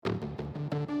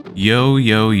Yo,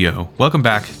 yo, yo. Welcome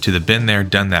back to the Been There,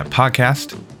 Done That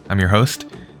podcast. I'm your host,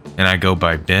 and I go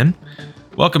by Ben.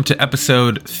 Welcome to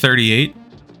episode 38,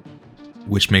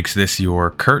 which makes this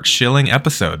your Curt Schilling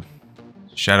episode.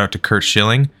 Shout out to Curt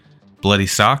Schilling, Bloody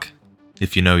Sock,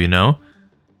 if you know, you know,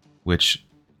 which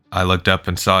I looked up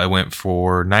and saw it went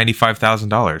for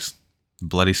 $95,000.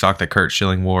 Bloody sock that Curt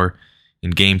Schilling wore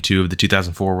in Game 2 of the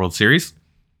 2004 World Series.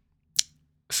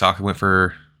 Sock went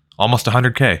for almost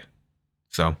 $100K.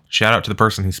 So shout out to the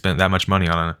person who spent that much money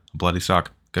on a bloody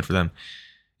sock. Good for them.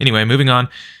 Anyway, moving on.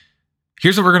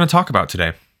 Here's what we're going to talk about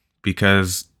today.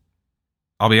 Because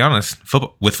I'll be honest,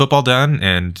 with football done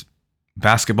and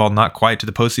basketball not quite to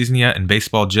the postseason yet, and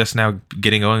baseball just now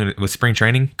getting going with spring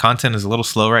training, content is a little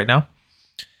slow right now.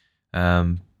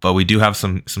 But we do have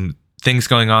some things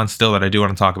going on still that I do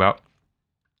want to talk about.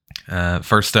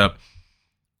 First up,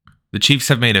 the Chiefs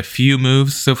have made a few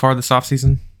moves so far this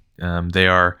offseason.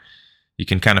 You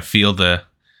can kind of feel the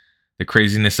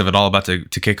craziness of it all about to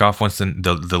kick off once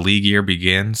the league year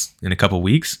begins in a couple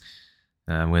weeks,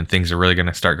 when things are really going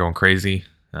to start going crazy.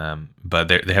 But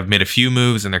they have made a few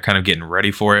moves and they're kind of getting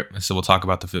ready for it. So we'll talk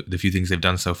about the few things they've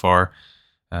done so far.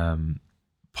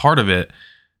 Part of it,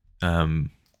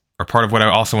 or part of what I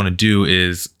also want to do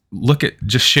is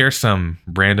just share some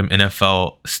random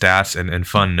NFL stats and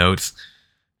fun notes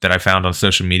that I found on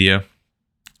social media.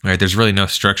 All right, there's really no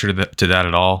structure to that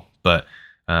at all. But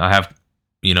I have,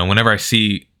 whenever I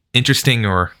see interesting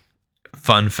or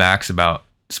fun facts about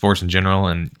sports in general,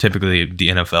 and typically the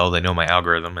NFL, they know my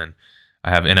algorithm, and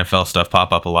I have NFL stuff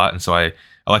pop up a lot. And so I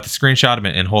like to screenshot them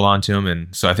and hold on to them.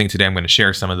 And so I think today I'm going to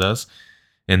share some of those.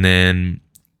 And then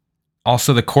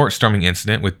also the court storming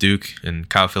incident with Duke and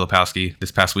Kyle Filipowski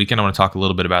this past weekend. I want to talk a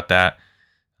little bit about that.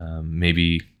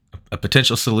 Maybe a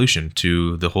potential solution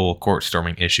to the whole court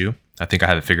storming issue. I think I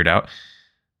have it figured out.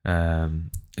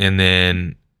 And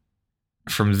then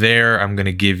from there, I'm going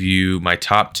to give you my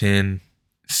top 10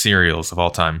 cereals of all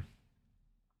time.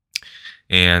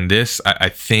 And this, I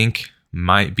think,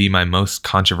 might be my most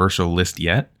controversial list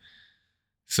yet.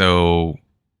 So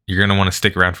you're going to want to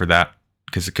stick around for that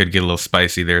because it could get a little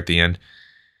spicy there at the end.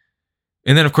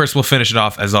 And then, of course, we'll finish it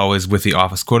off, as always, with the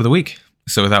Office Quote of the Week.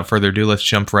 So without further ado, let's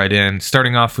jump right in.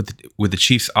 Starting off with the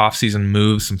Chiefs' offseason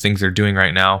moves, some things they're doing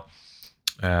right now.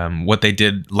 What they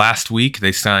did last week,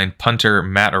 they signed punter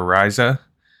Matt Araiza.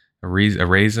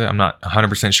 I'm not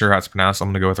 100% sure how it's pronounced. I'm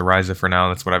going to go with Araiza for now.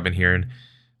 That's what I've been hearing.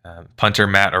 Punter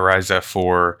Matt Araiza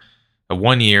for a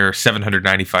 1-year,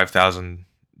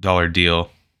 $795,000 deal.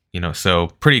 So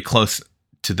pretty close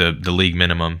to the league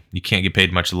minimum. You can't get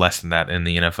paid much less than that in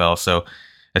the NFL. So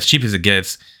as cheap as it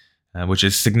gets, which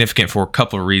is significant for a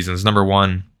couple of reasons. Number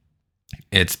one,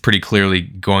 it's pretty clearly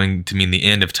going to mean the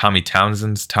end of Tommy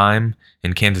Townsend's time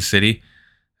in Kansas City.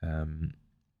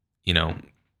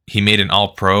 He made an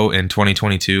All-Pro in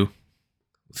 2022.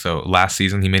 So last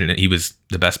season, he was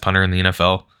the best punter in the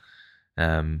NFL,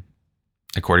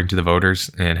 according to the voters,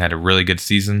 and had a really good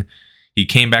season. He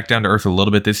came back down to earth a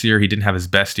little bit this year. He didn't have his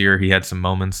best year. He had some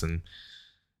moments and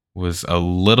was a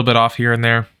little bit off here and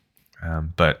there.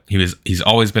 But he's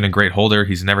always been a great holder.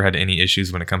 He's never had any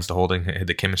issues when it comes to holding.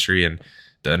 The chemistry and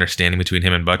the understanding between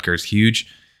him and Butker is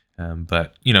huge.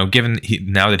 But given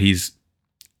now that he's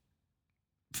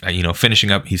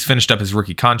finishing up, he's finished up his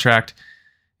rookie contract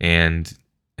and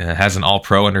has an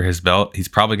All-Pro under his belt. He's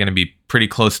probably going to be pretty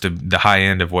close to the high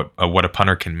end of what a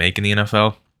punter can make in the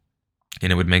NFL,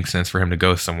 and it would make sense for him to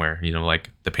go somewhere,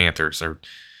 like the Panthers or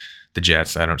the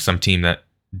Jets. Some team that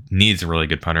needs a really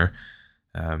good punter.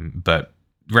 But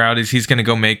reality is he's going to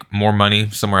go make more money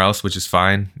somewhere else, which is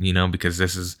fine, because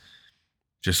this is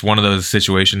just one of those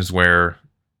situations where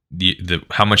the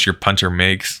how much your punter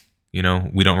makes, we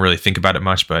don't really think about it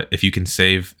much, but if you can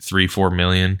save $3-4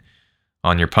 million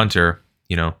on your punter,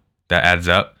 that adds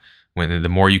up. When the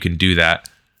more you can do that,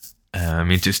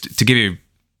 just to give you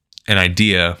an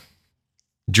idea,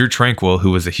 Drew Tranquill,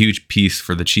 who was a huge piece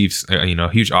for the Chiefs, a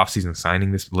huge offseason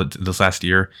signing this last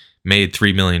year, made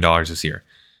 $3 million this year.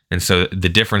 And so the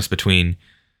difference between,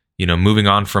 moving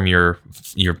on from your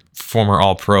former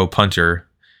All-Pro punter,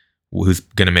 who's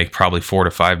going to make probably $4 to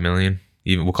 $5 million,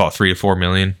 even we'll call it $3 to $4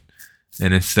 million,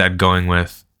 and instead going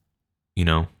with,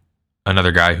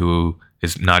 another guy who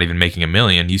is not even making $1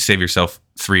 million, you save yourself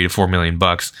 $3 to $4 million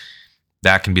bucks.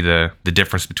 That can be the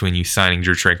difference between you signing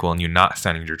Drew Tranquill and you not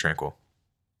signing Drew Tranquill.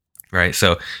 Right?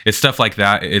 So it's stuff like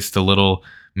that. It's the little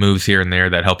moves here and there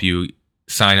that help you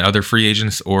sign other free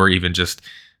agents, or even just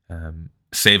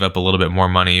save up a little bit more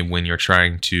money when you're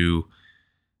trying to,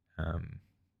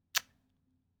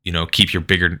 keep your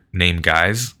bigger name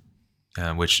guys,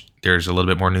 which there's a little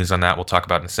bit more news on that we'll talk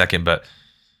about in a second. But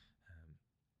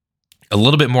A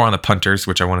little bit more on the punters,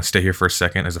 which I want to stay here for a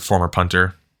second. As a former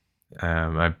punter,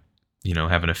 I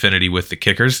have an affinity with the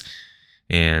kickers,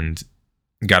 and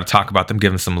got to talk about them,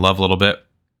 give them some love a little bit.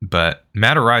 But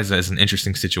Matt Araiza is an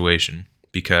interesting situation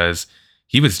because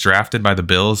he was drafted by the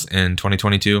Bills in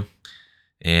 2022,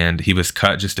 and he was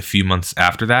cut just a few months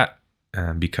after that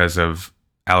because of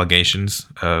allegations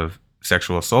of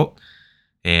sexual assault.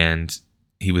 And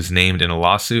he was named in a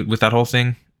lawsuit with that whole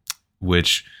thing,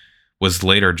 which was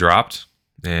later dropped.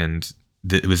 And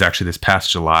it was actually this past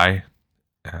July.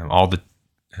 The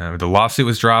lawsuit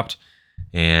was dropped,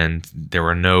 and there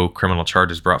were no criminal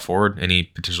charges brought forward. Any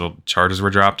potential charges were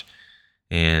dropped.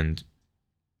 And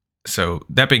so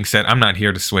that being said, I'm not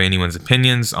here to sway anyone's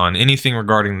opinions on anything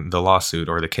regarding the lawsuit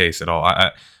or the case at all.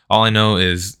 All I know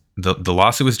is the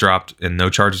lawsuit was dropped and no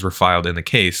charges were filed in the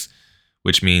case,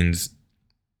 which means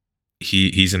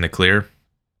he's in the clear.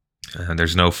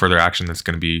 There's no further action that's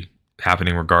going to be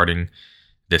happening regarding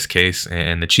this case,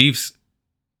 and the Chiefs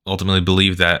ultimately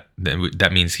believe that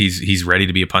means he's ready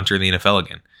to be a punter in the NFL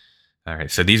again. All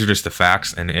right, so these are just the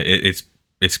facts, and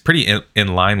it's pretty in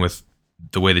line with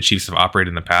the way the Chiefs have operated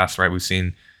in the past, right? We've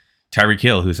seen Tyreek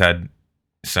Hill, who's had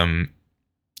some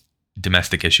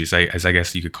domestic issues, as I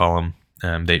guess you could call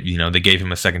them. They gave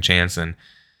him a second chance, and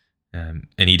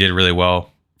he did really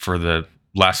well for the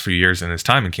last few years in his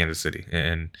time in Kansas City,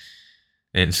 and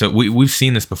so we've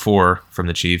seen this before from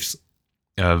the Chiefs.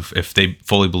 Of if they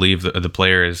fully believe the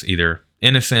player is either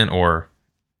innocent or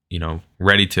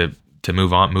ready to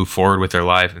move forward with their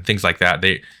life and things like that,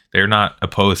 they're not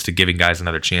opposed to giving guys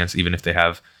another chance, even if they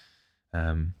have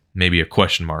maybe a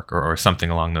question mark or something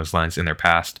along those lines in their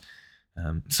past.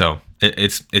 So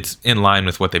it's in line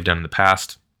with what they've done in the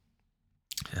past.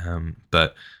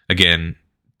 But again,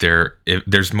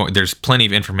 there's plenty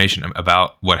of information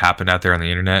about what happened out there on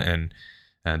the internet, and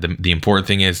the important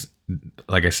thing is,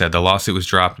 like I said, the lawsuit was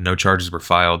dropped, no charges were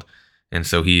filed, and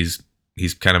so he's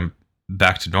kind of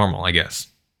back to normal, I guess,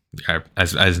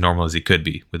 as normal as he could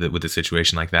be with a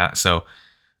situation like that. So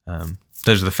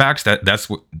those are the facts. That's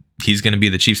what he's going to be,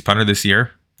 the Chiefs punter this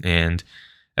year. And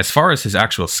as far as his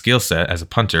actual skill set as a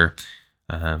punter,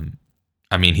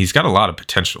 he's got a lot of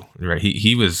potential, right?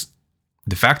 He was,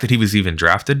 the fact that he was even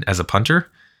drafted as a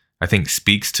punter, I think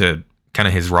speaks to kind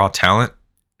of his raw talent,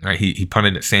 right? He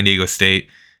punted at San Diego State.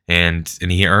 And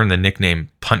he earned the nickname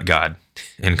Punt God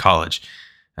in college.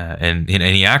 And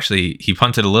he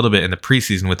punted a little bit in the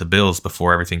preseason with the Bills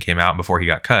before everything came out, before he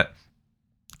got cut.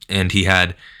 And he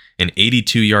had an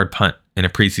 82-yard punt in a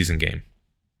preseason game.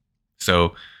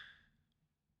 So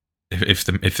if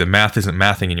the math isn't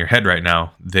mathing in your head right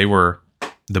now, the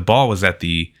ball was at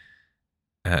it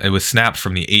was snapped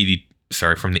from the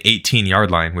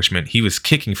 18-yard line, which meant he was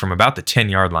kicking from about the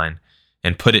 10-yard line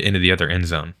and put it into the other end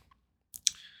zone.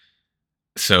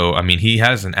 So, he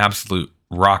has an absolute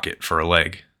rocket for a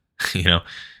leg,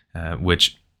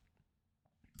 which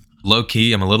low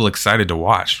key, I'm a little excited to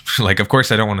watch. Like, of course,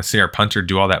 I don't want to see our punter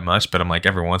do all that much, but I'm like,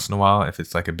 every once in a while, if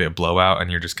it's like a bit of blowout and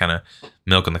you're just kind of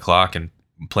milking the clock and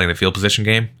playing the field position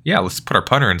game, yeah, let's put our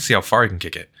punter in and see how far he can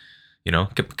kick it.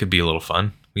 Could be a little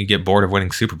fun. We get bored of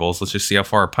winning Super Bowls. Let's just see how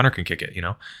far our punter can kick it,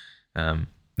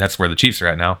 That's where the Chiefs are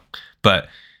at now. But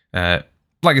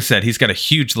like I said, he's got a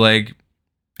huge leg.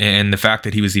 And the fact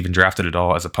that he was even drafted at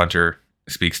all as a punter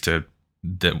speaks to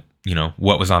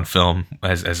what was on film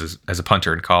as a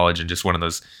punter in college, and just one of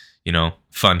those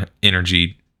fun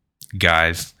energy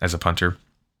guys as a punter.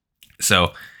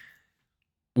 So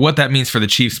what that means for the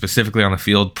Chiefs specifically on the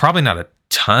field, probably not a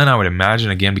ton, I would imagine,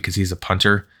 again, because he's a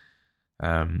punter.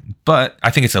 But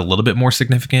I think it's a little bit more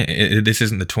significant. This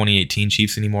isn't the 2018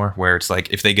 Chiefs anymore, where it's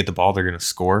like if they get the ball, they're going to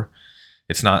score.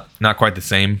 It's not quite the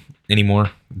same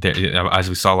anymore. As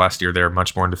we saw last year, they're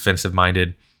much more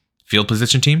defensive-minded field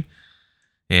position team,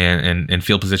 and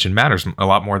field position matters a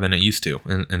lot more than it used to.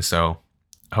 And so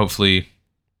hopefully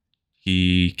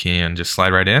he can just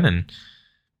slide right in and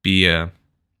be a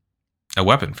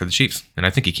weapon for the Chiefs. And I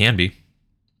think he can be.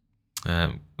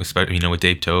 With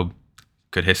Dave Tobe,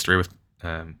 good history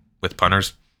with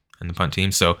punters and the punt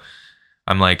team. So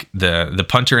I'm like, the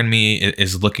punter in me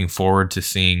is looking forward to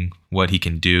seeing what he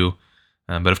can do.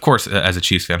 But of course, as a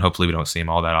Chiefs fan, hopefully we don't see him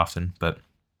all that often. But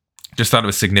just thought it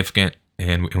was significant,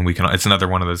 and it's another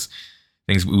one of those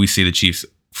things we see the Chiefs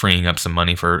freeing up some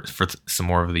money for some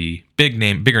more of the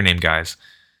bigger name guys,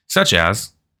 such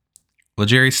as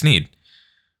L'Jarius Sneed,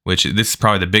 which this is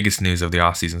probably the biggest news of the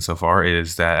offseason so far,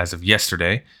 is that as of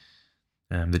yesterday,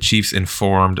 the Chiefs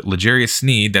informed L'Jarius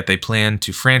Sneed that they plan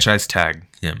to franchise tag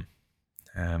him.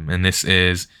 And this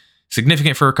is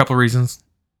significant for a couple of reasons.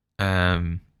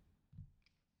 And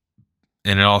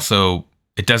it also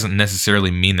it doesn't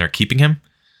necessarily mean they're keeping him.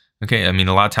 Okay, I mean,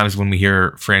 a lot of times when we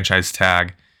hear franchise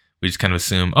tag, we just kind of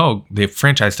assume, oh, they have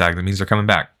franchise tag, that means they're coming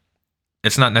back.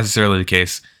 It's not necessarily the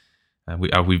case.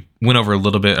 We went over a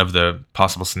little bit of the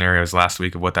possible scenarios last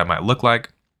week of what that might look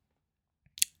like.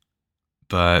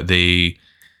 But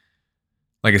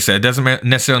like I said, it doesn't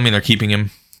necessarily mean they're keeping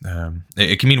him.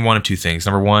 It can mean one of two things.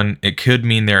 Number one, it could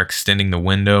mean they're extending the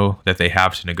window that they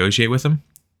have to negotiate with him.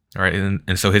 All right,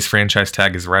 and so his franchise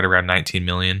tag is right around $19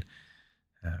 million.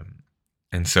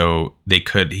 And so he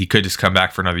could just come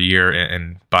back for another year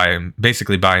and buy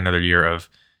another year of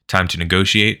time to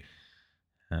negotiate.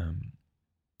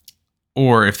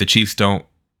 Or if the Chiefs don't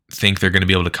think they're going to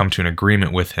be able to come to an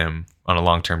agreement with him on a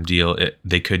long-term deal,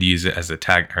 they could use it as a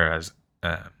tag, or as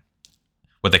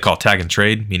what they call tag and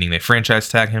trade, meaning they franchise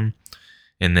tag him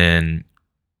and then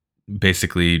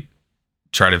basically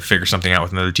try to figure something out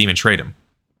with another team and trade him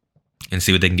and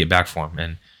see what they can get back for him.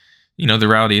 And the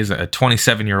reality is a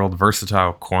 27-year-old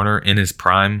versatile corner in his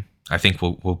prime, I think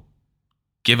will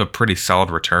give a pretty solid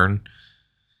return.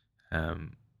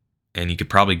 And you could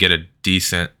probably get a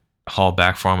decent haul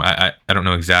back for him. I don't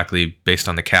know exactly, based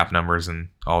on the cap numbers and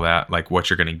all that, like what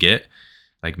you're going to get.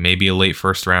 Like maybe a late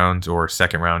first round or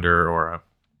second rounder, or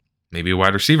maybe a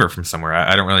wide receiver from somewhere.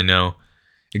 I don't really know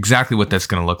exactly what that's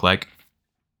going to look like.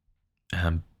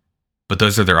 But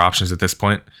those are their options at this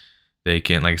point. They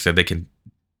can, like I said, they can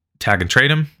tag and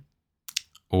trade him,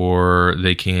 or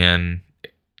they can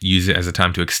use it as a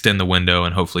time to extend the window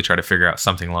and hopefully try to figure out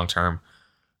something long term.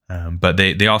 But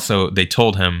they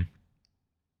told him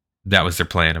that was their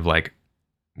plan of like,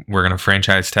 we're going to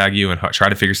franchise tag you and try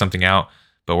to figure something out.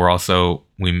 But we're also,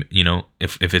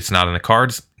 if it's not in the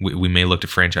cards, we may look to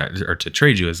franchise or to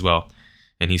trade you as well.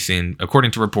 And he seemed,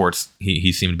 according to reports,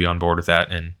 he seemed to be on board with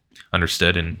that and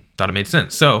understood and thought it made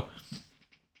sense. So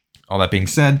all that being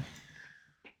said,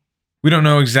 we don't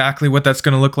know exactly what that's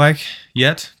going to look like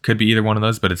yet. Could be either one of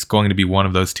those, but it's going to be one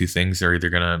of those two things. They're either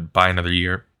going to buy another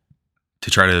year to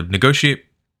try to negotiate,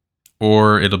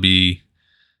 or it'll be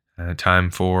time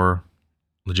for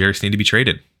L'Jarius Sneed to be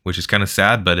traded, which is kind of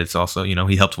sad, but it's also,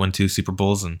 he helped win 2 Super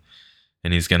Bowls and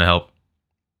he's going to help,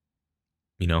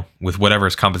 with whatever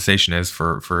his compensation is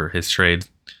for his trade,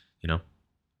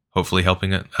 hopefully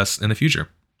helping us in the future.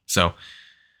 So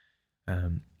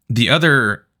the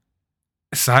other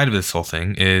side of this whole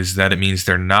thing is that it means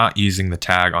they're not using the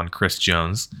tag on Chris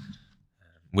Jones,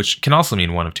 which can also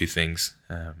mean one of two things.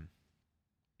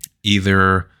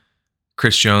 Either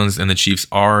Chris Jones and the Chiefs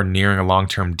are nearing a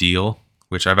long-term deal,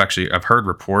 which I've heard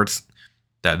reports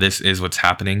that this is what's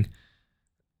happening,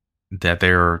 that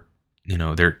they're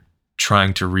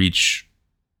trying to reach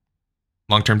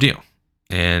long-term deal.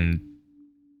 And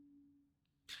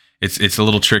it's a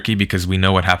little tricky because we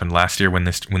know what happened last year when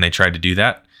they tried to do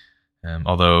that.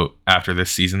 Although after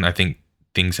this season, I think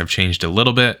things have changed a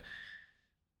little bit,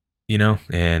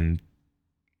 and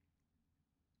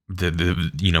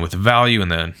the with the value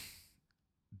and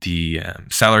the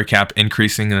salary cap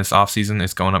increasing in this offseason,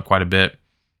 it's going up quite a bit.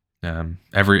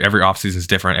 Every offseason is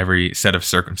different. Every set of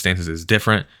circumstances is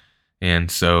different.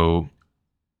 And so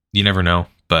you never know.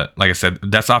 But like I said,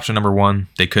 that's option number one.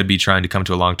 They could be trying to come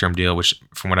to a long-term deal, which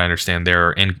from what I understand,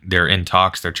 they're in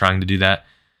talks. They're trying to do that.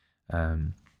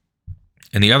 And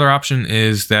the other option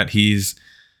is that he's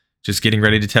just getting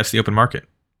ready to test the open market.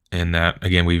 And that,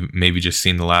 again, we've maybe just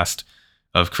seen the last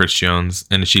of Chris Jones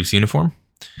in a Chiefs uniform.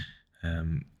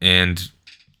 And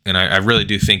I really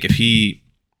do think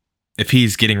if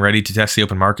he's getting ready to test the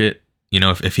open market,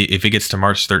 if he gets to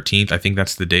March 13th, I think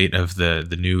that's the date of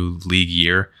the new league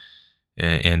year,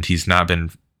 and he's not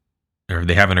been, or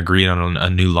they haven't agreed on a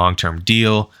new long-term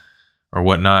deal or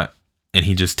whatnot, and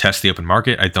he just tests the open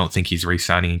market, I don't think he's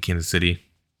re-signing in Kansas City.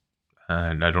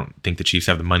 And I don't think the Chiefs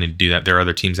have the money to do that. There are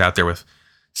other teams out there with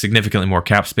significantly more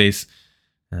cap space,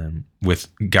 with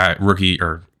rookie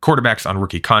or quarterbacks on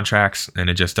rookie contracts, and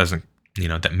it just doesn't,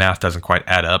 that math doesn't quite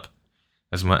add up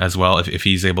as well. If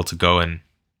he's able to go and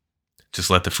just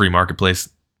let the free marketplace,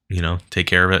 take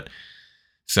care of it.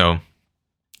 So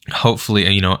hopefully,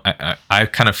 I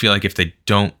kind of feel like if they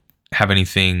don't have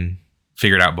anything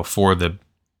figured out before the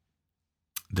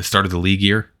start of the league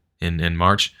year in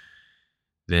March,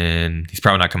 then he's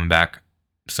probably not coming back.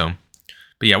 So,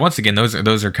 but yeah, once again,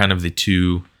 those are kind of the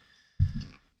two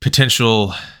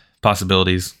potential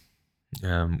possibilities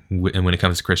when it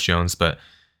comes to Chris Jones. But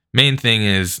main thing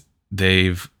is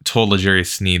they've told L'Jarius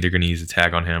Sneed they're going to use a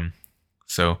tag on him.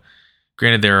 So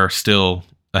granted, there are still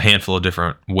a handful of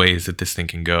different ways that this thing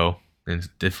can go and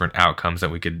different outcomes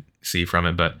that we could see from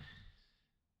it. But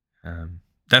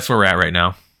that's where we're at right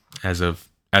now. As of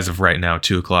right now,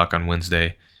 2:00 on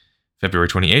Wednesday, February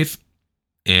 28th.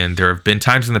 And there have been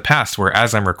times in the past where,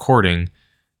 as I'm recording,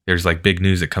 there's like big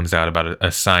news that comes out about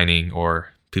a signing or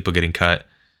people getting cut.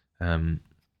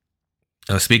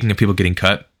 Speaking of people getting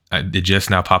cut, it just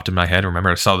now popped in my head.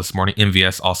 Remember, I saw this morning,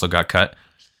 MVS also got cut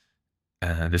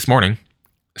this morning.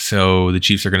 So the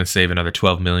Chiefs are going to save another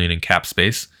 $12 million in cap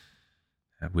space,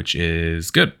 which is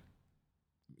good.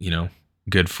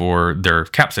 Good for their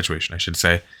cap situation, I should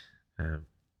say.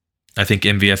 I think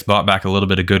MVS bought back a little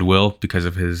bit of goodwill because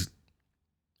of his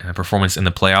performance in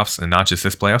the playoffs, and not just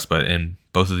this playoffs, but in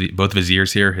both of his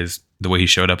years here, the way he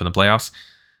showed up in the playoffs.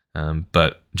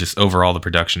 But just overall, the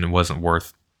production, it wasn't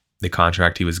worth the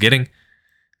contract he was getting,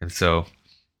 and so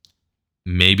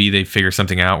maybe they figure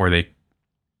something out where they,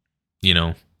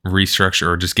 restructure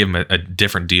or just give him a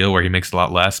different deal where he makes a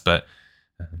lot less. But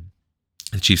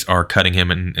the Chiefs are cutting him,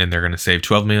 and they're going to save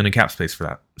 $12 million in cap space for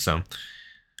that. So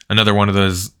another one of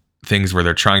those things where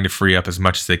they're trying to free up as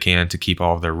much as they can to keep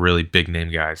all of their really big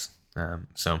name guys.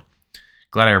 So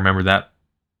glad I remembered that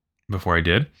before I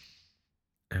did,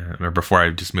 or before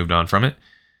I just moved on from it.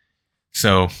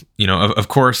 So, of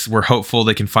course, we're hopeful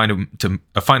they can find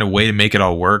a way to make it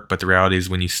all work. But the reality is,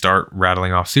 when you start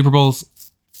rattling off Super Bowls,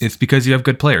 it's because you have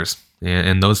good players,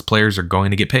 and those players are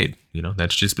going to get paid.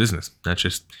 That's just business. That's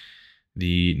just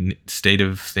the state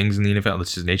of things in the NFL.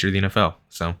 That's just the nature of the NFL.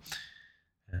 So,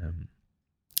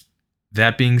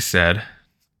 that being said,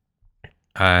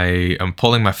 I am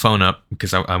pulling my phone up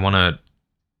because I want to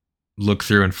look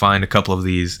through and find a couple of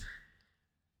these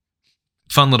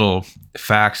fun little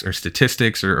facts or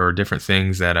statistics or different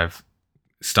things that I've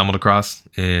stumbled across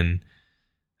in,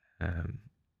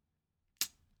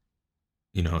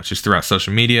 it's just throughout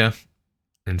social media.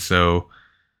 And so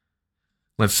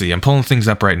let's see, I'm pulling things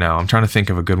up right now. I'm trying to think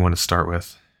of a good one to start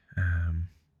with.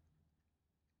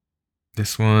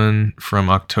 This one from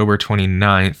October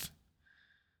 29th.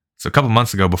 So a couple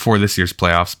months ago, before this year's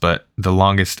playoffs, but the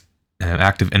longest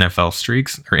active NFL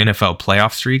streaks or NFL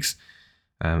playoff streaks.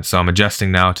 So I'm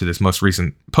adjusting now to this most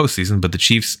recent postseason, but the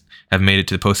Chiefs have made it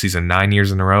to the postseason 9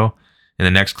 years in a row. And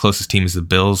the next closest team is the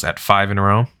Bills at 5 in a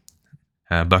row.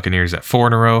 Buccaneers at 4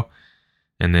 in a row.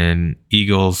 And then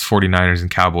Eagles, 49ers,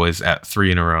 and Cowboys at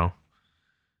 3 in a row.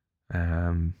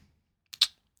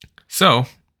 So,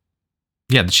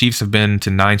 yeah, the Chiefs have been to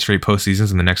 9 straight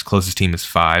postseasons, and the next closest team is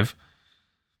 5.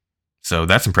 So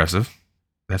that's impressive.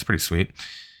 That's pretty sweet.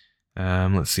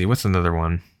 Let's see, what's another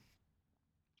one?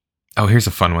 Oh, here's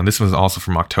a fun one. This was also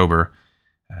from October.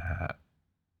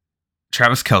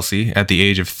 Travis Kelce, at the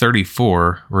age of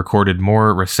 34, recorded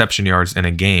more reception yards in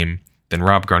a game than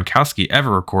Rob Gronkowski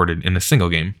ever recorded in a single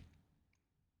game.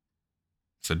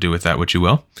 So do with that what you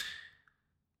will.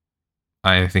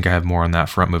 I think I have more on that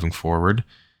front moving forward.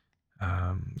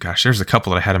 There's a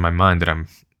couple that I had in my mind that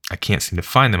I can't seem to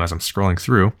find them as I'm scrolling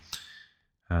through.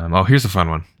 Here's a fun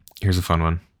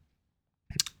one.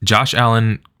 Josh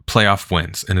Allen playoff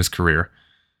wins in his career.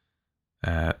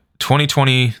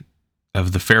 2020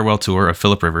 of the farewell tour of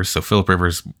Phillip Rivers. So Phillip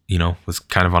Rivers, was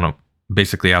kind of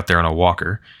basically out there on a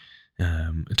walker.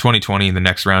 2020, in the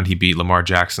next round, he beat Lamar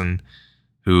Jackson,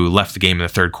 who left the game in the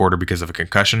third quarter because of a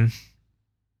concussion.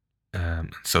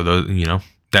 So those,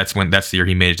 that's the year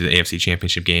he made it to the AFC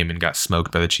Championship game and got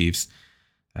smoked by the Chiefs.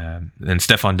 And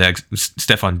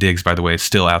Stephon Diggs, by the way, is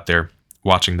still out there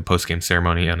watching the post-game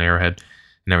ceremony on Arrowhead.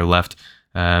 Never left.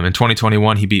 In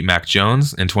 2021, he beat Mac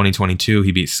Jones. In 2022,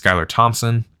 he beat Skylar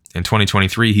Thompson. In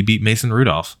 2023, he beat Mason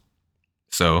Rudolph.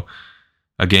 So,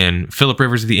 again, Phillip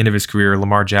Rivers at the end of his career,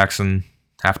 Lamar Jackson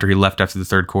after he left after the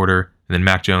third quarter, and then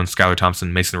Mac Jones, Skylar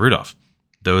Thompson, Mason Rudolph.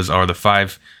 Those are the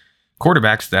 5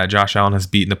 quarterbacks that Josh Allen has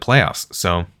beat in the playoffs.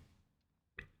 So,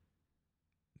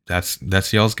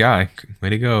 that's y'all's guy. Way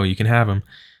to go. You can have him.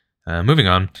 Moving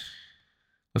on.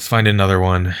 Let's find another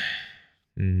one.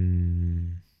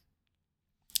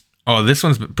 Oh, this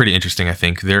one's pretty interesting, I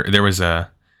think. There was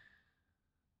a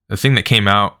thing that came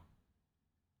out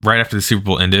right after the Super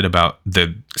Bowl ended about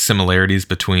the similarities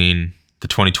between the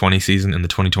 2020 season and the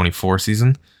 2024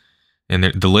 season. And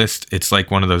the list, it's like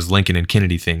one of those Lincoln and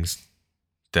Kennedy things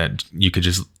that you could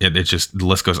the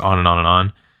list goes on and on and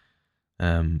on.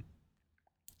 And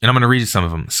I'm going to read you some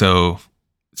of them. So,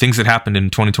 things that happened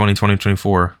in 2020,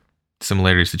 2024,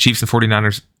 similarities. The Chiefs and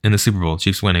 49ers in the Super Bowl.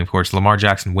 Chiefs winning, of course. Lamar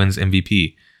Jackson wins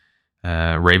MVP.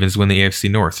 Ravens win the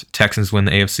AFC North. Texans win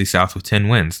the AFC South with 10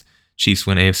 wins. Chiefs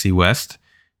win AFC West.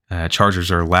 Chargers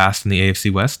are last in the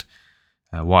AFC West.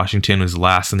 Washington was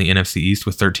last in the NFC East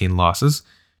with 13 losses.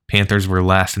 Panthers were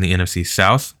last in the NFC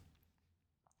South.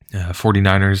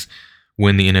 49ers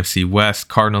win the NFC West.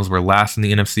 Cardinals were last in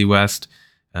the NFC West.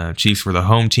 Chiefs were the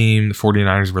home team. The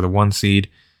 49ers were the 1 seed.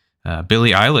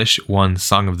 Billie Eilish won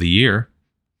Song of the Year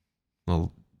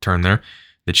little turn there.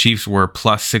 The Chiefs were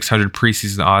plus 600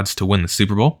 preseason odds to win the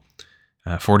Super Bowl.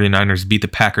 49ers beat the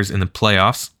Packers in the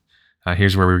playoffs.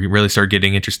 Here's where we really start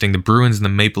getting interesting. The Bruins and the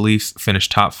Maple Leafs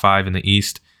finished top 5 in the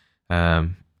East.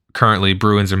 Currently,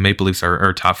 Bruins and Maple Leafs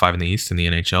are top 5 in the East in the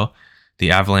NHL.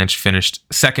 The Avalanche finished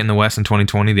second in the West in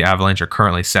 2020. The Avalanche are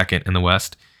currently second in the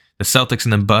West. The Celtics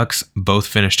and the Bucks both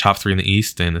finished top 3 in the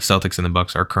East, and the Celtics and the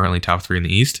Bucks are currently top 3 in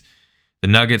the East. The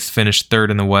Nuggets finished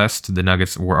third in the West. The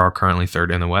Nuggets are currently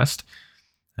third in the West.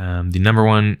 The number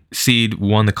 1 seed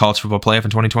won the college football playoff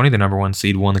in 2020. The number 1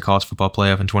 seed won the college football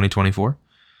playoff in 2024.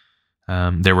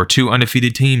 There were 2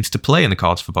 undefeated teams to play in the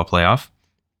college football playoff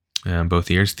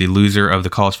both years. The loser of the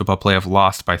college football playoff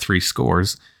lost by 3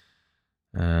 scores.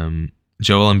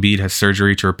 Joel Embiid has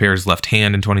surgery to repair his left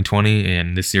hand in 2020,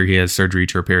 and this year he has surgery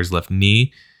to repair his left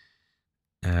knee.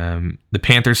 The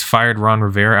Panthers fired Ron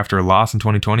Rivera after a loss in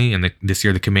 2020, and this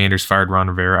year the Commanders fired Ron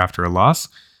Rivera after a loss.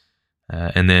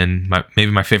 And then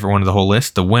maybe my favorite one of the whole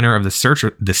list, the winner of the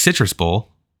Citrus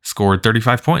Bowl scored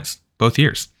 35 points both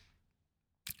years.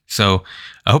 So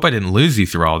I hope I didn't lose you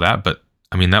through all that, but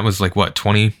I mean, that was like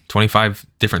 20, 25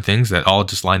 different things that all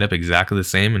just lined up exactly the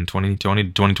same in 2020 to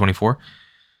 2024.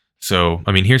 So,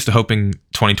 I mean, here's to hoping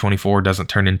 2024 doesn't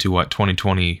turn into what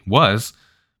 2020 was,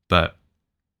 but,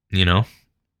 you know,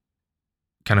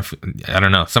 kind of, I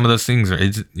don't know. Some of those things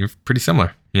you're pretty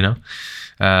similar, you know?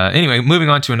 Anyway, moving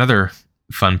on to another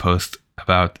fun post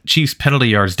about Chiefs penalty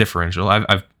yards differential.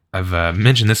 I've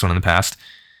mentioned this one in the past.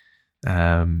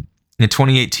 In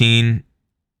 2018,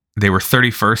 they were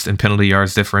 31st in penalty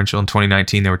yards differential. In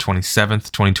 2019, they were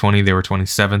 27th. 2020, they were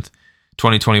 27th.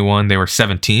 2021, they were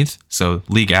 17th. So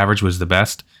league average was the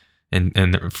best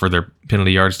and for their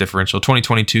penalty yards differential.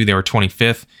 2022, they were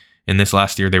 25th. And this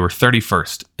last year, they were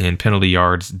 31st in penalty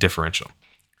yards differential.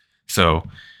 So,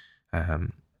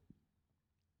 and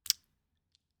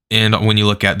when you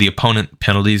look at the opponent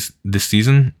penalties this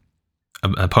season,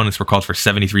 opponents were called for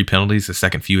 73 penalties, the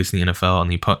second fewest in the NFL,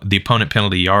 and the opponent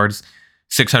penalty yards,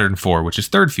 604, which is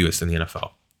third fewest in the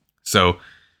NFL. So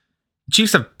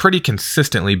Chiefs have pretty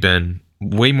consistently been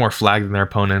way more flagged than their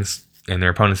opponents, and their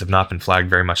opponents have not been flagged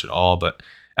very much at all. But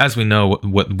as we know,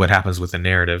 what happens with the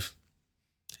narrative,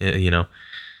 you know,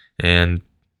 and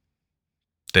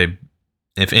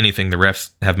if anything, the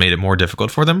refs have made it more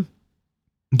difficult for them,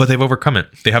 but they've overcome it.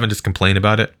 They haven't just complained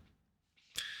about it.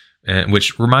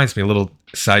 Which reminds me, a little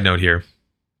side note here.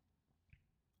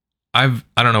 I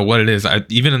don't know what it is.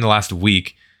 Even in the last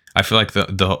week, I feel like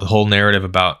the whole narrative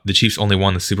about the Chiefs only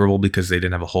won the Super Bowl because they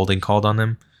didn't have a holding called on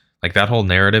them. Like, that whole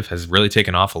narrative has really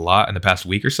taken off a lot in the past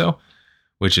week or so,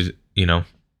 which is, you know,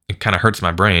 it kind of hurts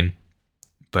my brain,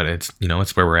 but it's, you know,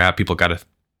 it's where we're at. People got to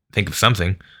think of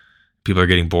something. People are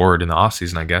getting bored in the off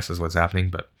season, I guess, is what's happening.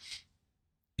 But,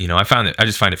 you know, I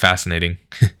just find it fascinating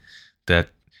that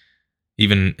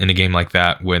even in a game like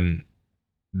that, when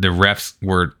the refs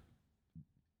were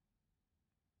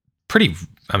pretty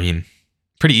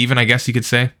even, I guess you could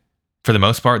say, for the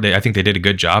most part. I think they did a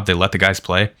good job. They let the guys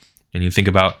play. And you think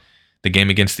about the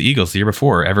game against the Eagles the year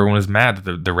before, everyone was mad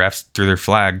that the refs threw their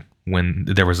flag when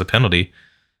there was a penalty.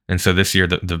 And so this year,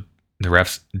 the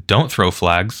refs don't throw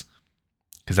flags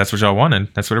because that's what y'all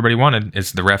wanted. That's what everybody wanted,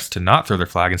 is the refs to not throw their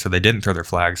flag. And so they didn't throw their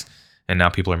flags. And now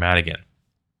people are mad again,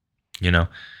 you know?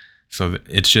 So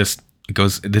it's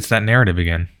that narrative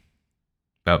again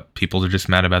about people are just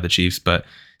mad about the Chiefs. But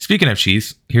speaking of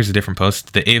Chiefs, here's a different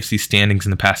post. The AFC standings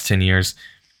in the past 10 years.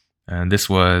 And this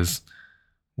was,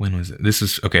 when was it? This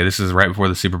is right before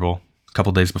the Super Bowl, a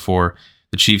couple days before.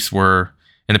 The Chiefs were,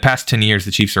 in the past 10 years,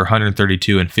 the Chiefs are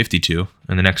 132 and 52.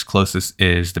 And the next closest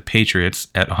is the Patriots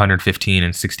at 115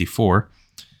 and 64.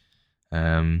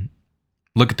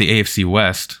 Look at the AFC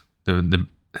West. The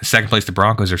second place, the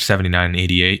Broncos are 79 and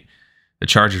 88. The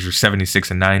Chargers are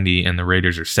 76 and 90, and the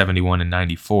Raiders are 71 and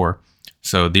 94.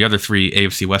 So the other 3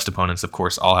 AFC West opponents, of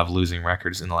course, all have losing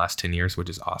records in the last 10 years, which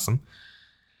is awesome.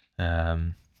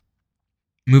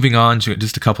 Moving on to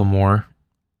just a couple more.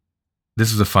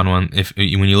 This is a fun one.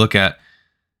 When you look at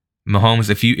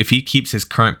Mahomes, if he keeps his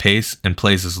current pace and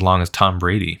plays as long as Tom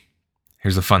Brady,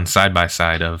 here's a fun side by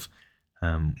side of,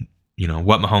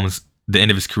 what Mahomes, the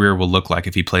end of his career, will look like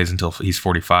if he plays until he's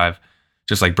 45.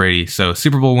 Just like Brady. So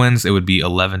Super Bowl wins, it would be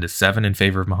 11-7 in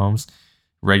favor of Mahomes.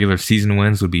 Regular season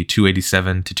wins would be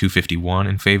 287 to 251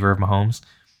 in favor of Mahomes.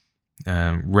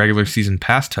 Regular season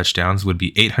pass touchdowns would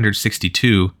be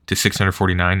 862 to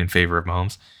 649 in favor of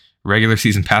Mahomes. Regular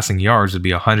season passing yards would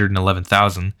be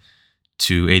 111,000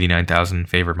 to 89,000 in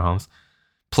favor of Mahomes.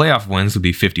 Playoff wins would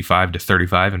be 55 to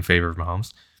 35 in favor of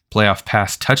Mahomes. Playoff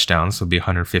pass touchdowns would be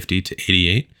 150 to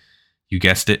 88. You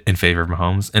guessed it, in favor of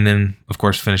Mahomes. And then, of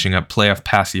course, finishing up playoff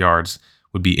pass yards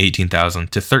would be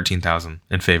 18,000 to 13,000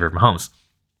 in favor of Mahomes.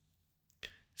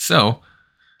 So,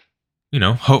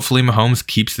 hopefully Mahomes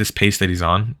keeps this pace that he's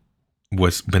on.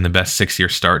 What's been the best 6-year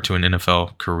start to an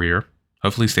NFL career.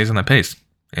 Hopefully he stays on that pace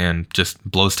and just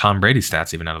blows Tom Brady's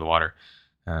stats even out of the water.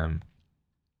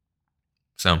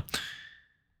 So,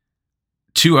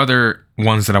 two other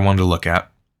ones that I wanted to look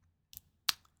at.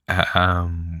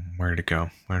 Where did it go?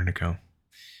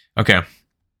 Okay.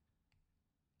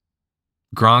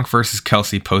 Gronk versus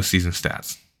Kelsey postseason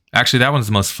stats. Actually, that one's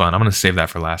the most fun. I'm going to save that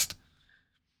for last.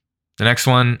 The next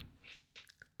one,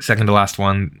 second to last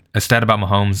one, a stat about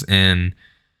Mahomes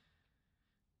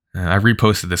I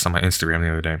reposted this on my Instagram the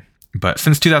other day. But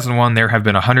since 2001, there have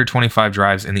been 125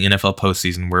 drives in the NFL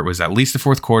postseason where it was at least the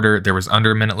fourth quarter, there was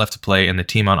under a minute left to play, and the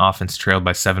team on offense trailed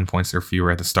by 7 points or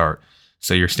fewer at the start.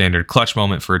 So your standard clutch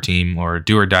moment for a team or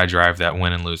do or die drive that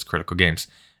win and lose critical games.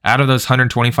 Out of those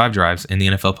 125 drives in the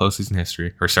NFL postseason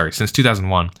history, since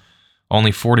 2001,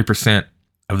 only 40%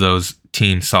 of those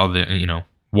teams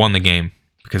won the game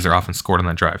because their offense scored on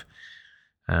that drive.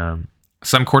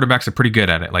 Some quarterbacks are pretty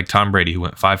good at it, like Tom Brady, who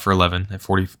went 5 for 11 at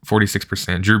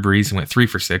 46%. Drew Brees, who went 3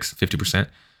 for 6, 50%.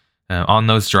 On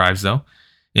those drives, though,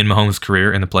 in Mahomes'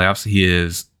 career in the playoffs, he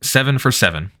is 7 for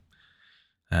 7.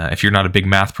 If you're not a big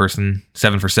math person,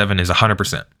 7 for 7 is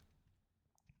 100%.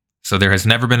 So there has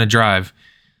never been a drive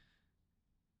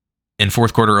in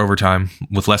fourth quarter overtime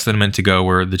with less than a minute to go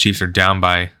where the Chiefs are down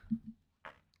by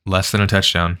less than a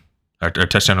touchdown, or a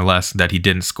touchdown or less, that he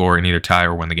didn't score and either tie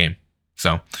or win the game.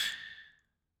 So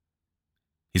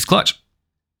he's clutch,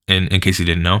 in case you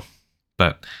didn't know.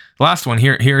 But the last one,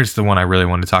 here's the one I really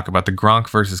wanted to talk about, the Gronk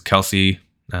versus Kelsey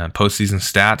postseason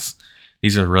stats.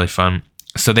 These are really fun.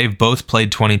 So they've both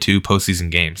played 22 postseason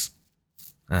games.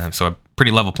 So a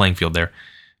pretty level playing field there.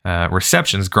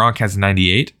 Receptions, Gronk has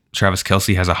 98. Travis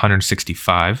Kelce has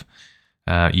 165.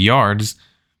 Yards,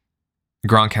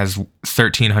 Gronk has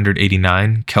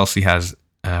 1,389. Kelce has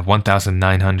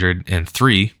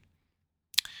 1,903.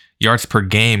 Yards per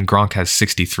game, Gronk has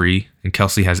 63, and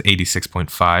Kelce has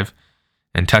 86.5.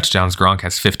 And touchdowns, Gronk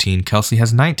has 15. Kelce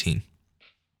has 19.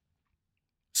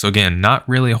 So again, not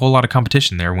really a whole lot of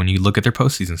competition there when you look at their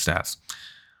postseason stats.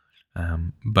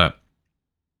 But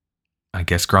I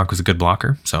guess Gronk was a good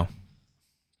blocker, so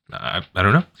I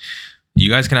don't know. You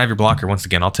guys can have your blocker. Once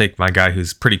again, I'll take my guy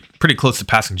who's pretty close to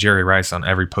passing Jerry Rice on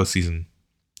every postseason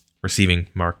receiving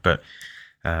mark. But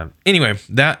anyway,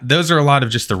 those are a lot of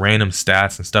just the random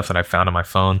stats and stuff that I found on my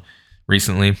phone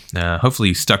recently. Hopefully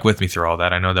you stuck with me through all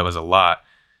that. I know that was a lot,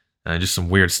 just some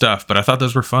weird stuff, but I thought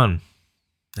those were fun.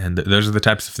 And those are the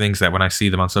types of things that when I see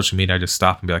them on social media, I just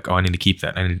stop and be like, oh, I need to keep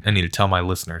that. I need to tell my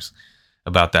listeners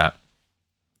about that.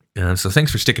 So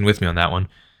thanks for sticking with me on that one.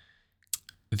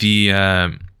 The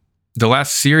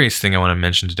last serious thing I want to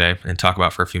mention today and talk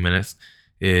about for a few minutes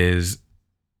is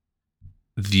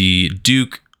the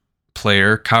Duke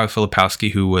player, Kyle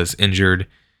Filipowski, who was injured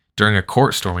during a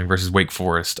court storming versus Wake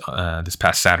Forest this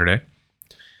past Saturday.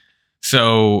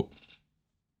 So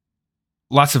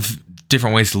lots of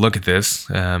different ways to look at this.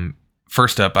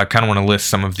 First up, I kind of want to list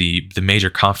some of the major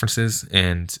conferences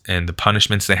and the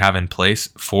punishments they have in place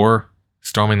for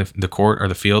storming the court or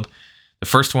the field. The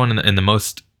first one and the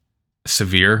most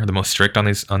severe, the most strict on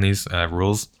these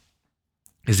rules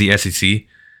is the SEC.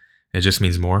 It just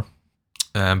means more.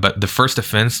 But the first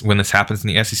offense when this happens in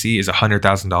the SEC is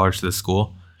 $100,000 to the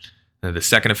school. The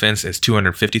second offense is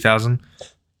 $250,000.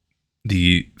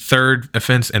 The third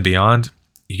offense and beyond,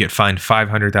 you get fined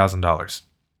 $500,000.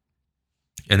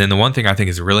 And then the one thing I think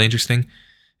is really interesting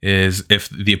is if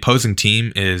the opposing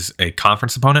team is a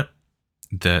conference opponent,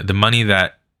 the money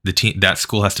that that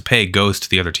school has to pay goes to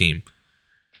the other team,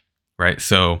 right?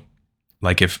 So,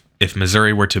 like if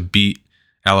Missouri were to beat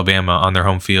Alabama on their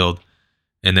home field,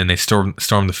 and then they storm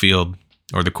the field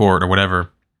or the court or whatever,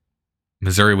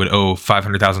 Missouri would owe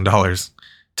 $500,000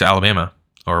 to Alabama,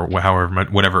 or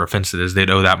whatever offense it is, they'd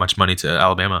owe that much money to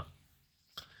Alabama,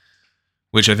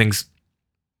 which I think is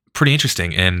pretty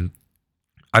interesting. And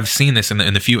I've seen this in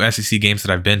the few SEC games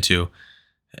that I've been to.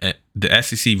 The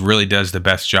SEC really does the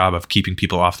best job of keeping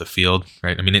people off the field,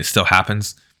 right? I mean, it still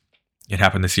happens. It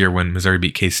happened this year when Missouri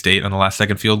beat K-State on the last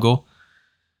second field goal.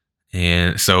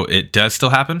 And so it does still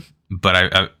happen,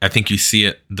 but I think you see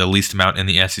it the least amount in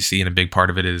the SEC, and a big part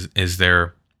of it is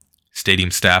their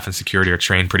stadium staff and security are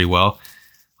trained pretty well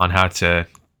on how to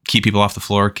keep people off the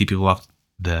floor, keep people off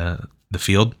the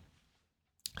field.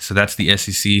 So that's the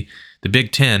SEC. The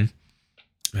Big Ten,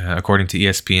 according to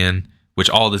ESPN, which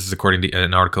all this is according to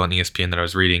an article on ESPN that I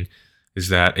was reading, is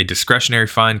that a discretionary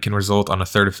fine can result on a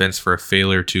third offense for a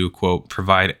failure to, quote,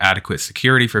 provide adequate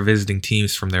security for visiting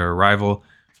teams from their arrival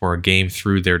for a game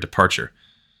through their departure.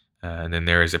 And then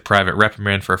there is a private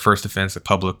reprimand for a first offense, a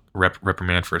public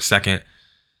reprimand for a second.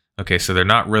 Okay, so they're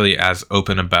not really as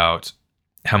open about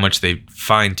how much they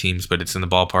fine teams, but it's in the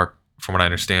ballpark, from what I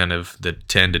understand, of the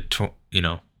 10 to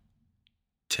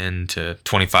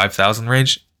 25,000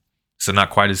 range. So not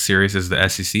quite as serious as the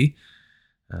SEC,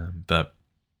 but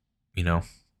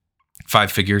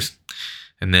 5 figures.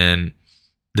 And then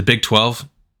the Big 12,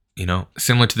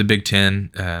 similar to the Big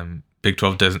 10, Big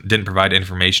 12 didn't provide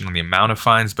information on the amount of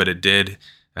fines, but it did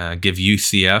give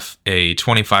UCF a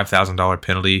 $25,000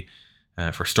 penalty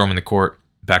for storming the court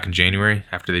back in January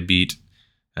after they beat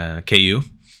KU.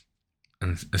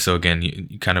 And so again,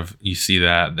 you see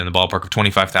that in the ballpark of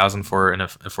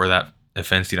 $25,000 for that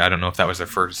offense. I don't know if that was their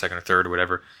first, second, or third, or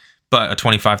whatever, but a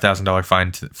 $25,000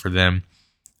 fine for them.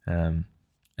 And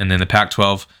then the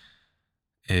Pac-12,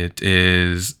 it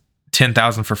is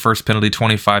 $10,000 for first penalty,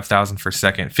 $25,000 for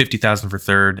second, $50,000 for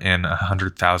third, and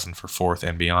 $100,000 for fourth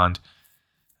and beyond.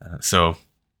 So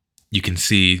you can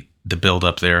see the build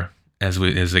up there as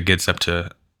it gets up to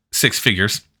 6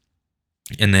 figures.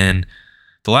 And then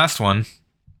the last one,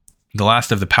 the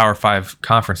last of the Power 5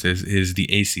 conferences, is the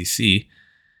ACC,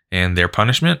 and their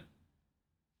punishment,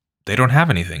 they don't have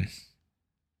anything.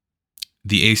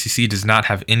 The ACC does not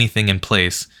have anything in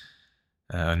place,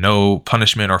 no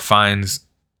punishment or fines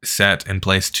set in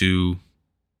place to,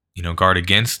 guard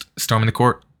against storming the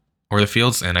court or the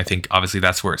fields. And I think obviously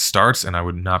that's where it starts, and I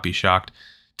would not be shocked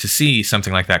to see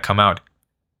something like that come out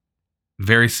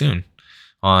very soon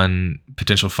on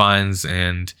potential fines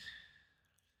and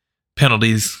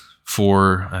penalties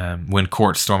for when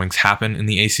court stormings happen in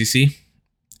the ACC.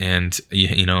 And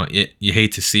you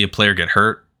hate to see a player get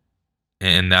hurt,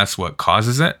 and that's what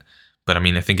causes it. But I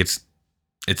mean, I think it's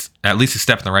at least a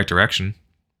step in the right direction.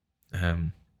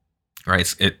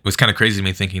 Right? It was kind of crazy to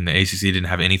me thinking the ACC didn't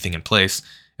have anything in place,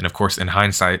 and of course, in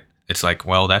hindsight, it's like,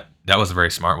 well, that wasn't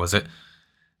very smart, was it?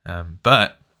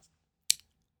 But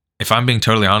if I'm being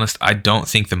totally honest, I don't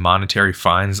think the monetary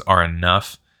fines are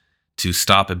enough to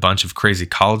stop a bunch of crazy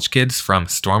college kids from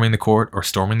storming the court or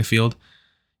storming the field.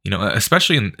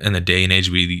 Especially in the day and age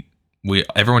we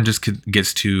everyone just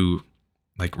gets to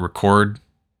like record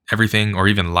everything or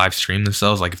even live stream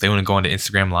themselves. Like if they want to go onto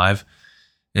Instagram Live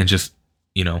and just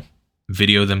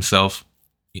video themselves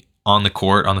on the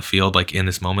court, on the field, like in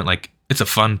this moment, like it's a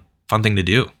fun thing to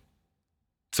do.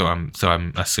 So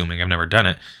I'm assuming, I've never done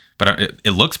it, but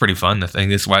it looks pretty fun. The thing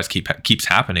is why it keeps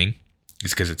happening is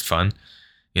because it's fun,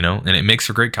 and it makes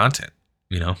for great content.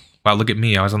 Wow, look at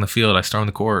me, I was on the field, I stormed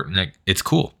the court, and it's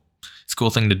cool. It's a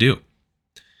cool thing to do.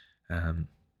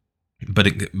 But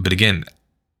again,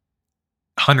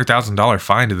 $100,000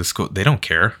 fine to the school, they don't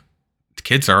care. The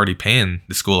kids are already paying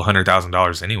the school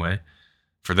 $100,000 anyway.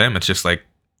 For them, it's just like,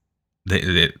 I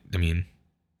don't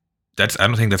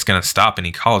think that's going to stop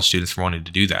any college students from wanting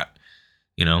to do that.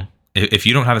 If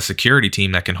you don't have a security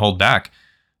team that can hold back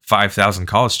 5,000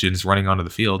 college students running onto the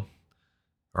field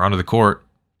or onto the court,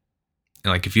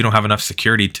 and like if you don't have enough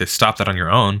security to stop that on your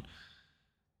own,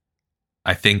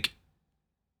 I think,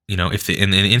 if the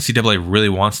NCAA really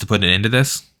wants to put an end to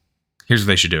this, here's what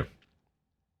they should do.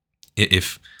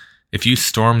 If you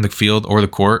storm the field or the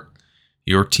court,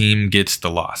 your team gets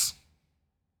the loss.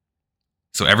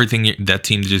 So everything that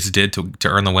team just did to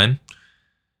earn the win,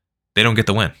 they don't get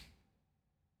the win.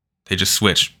 They just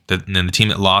switch. And then the team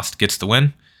that lost gets the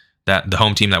win. The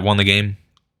home team that won the game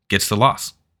gets the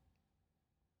loss.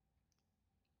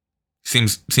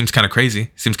 Seems kind of crazy.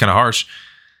 Seems kind of harsh.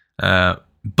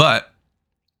 But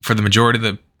for the majority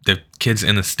of the kids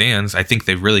in the stands, I think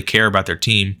they really care about their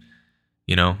team.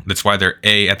 That's why they're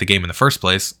A, at the game in the first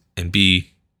place, and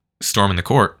B, storming the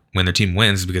court when their team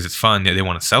wins because it's fun. They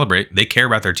want to celebrate. They care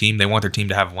about their team. They want their team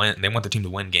to win. They want their team to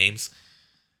win games.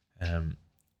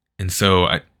 And so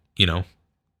I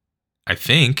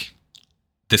think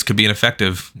this could be an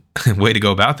effective way to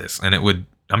go about this, and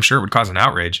I'm sure it would cause an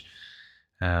outrage.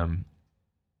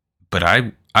 But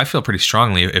I feel pretty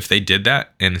strongly if they did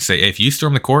that and say, hey, if you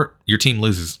storm the court, your team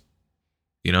loses.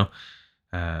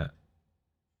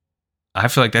 I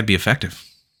feel like that'd be effective.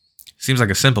 Seems like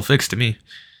a simple fix to me.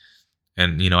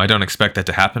 And, I don't expect that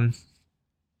to happen.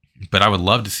 But I would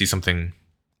love to see something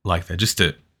like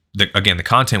that. Again, the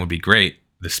content would be great.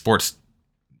 The sports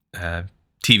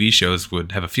TV shows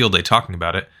would have a field day talking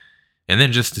about it. And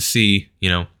then just to see,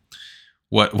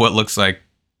 what looks like,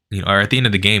 or at the end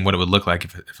of the game, what it would look like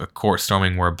if a court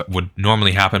storming would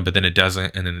normally happen, but then it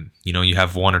doesn't. And then, you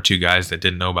have one or two guys that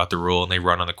didn't know about the rule and they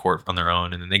run on the court on their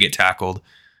own and then they get tackled.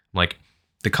 Like,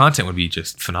 the content would be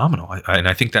just phenomenal. And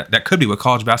I think that could be what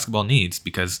college basketball needs,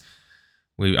 because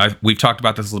we've talked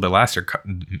about this a little bit last year.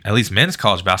 At least men's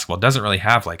college basketball doesn't really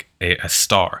have like a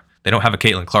star. They don't have a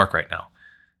Caitlin Clark right now.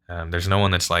 There's no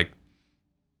one that's like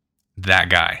that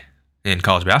guy in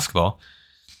college basketball,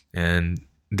 and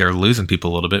they're losing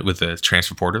people a little bit with the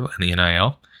transfer portal and the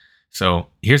NIL. So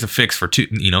here's a fix for two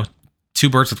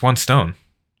birds with one stone.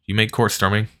 You make court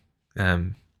storming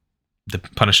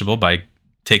punishable by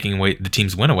taking away the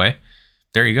team's win away.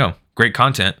 There you go. Great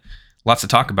content, lots to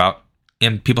talk about,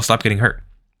 and people stop getting hurt.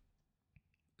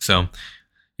 So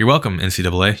you're welcome,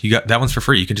 NCAA. You got that one's for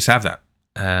free. You can just have that.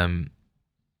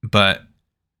 But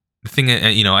the thing,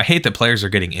 I hate that players are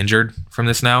getting injured from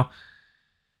this now.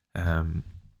 And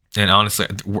honestly,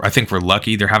 I think we're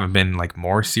lucky there haven't been like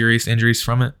more serious injuries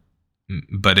from it.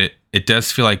 But it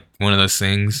does feel like one of those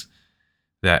things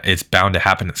that it's bound to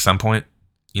happen at some point.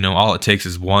 All it takes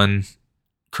is one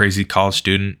crazy college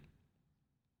student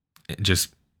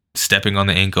just stepping on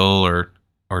the ankle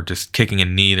or just kicking a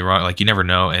knee the wrong, like you never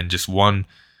know, and just one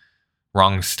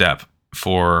wrong step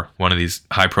for one of these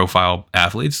high profile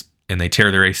athletes and they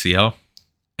tear their ACL,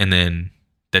 and then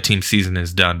that team's season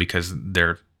is done because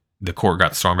the court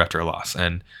got stormed after a loss,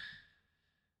 and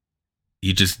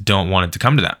you just don't want it to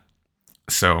come to that.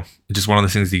 So it's just one of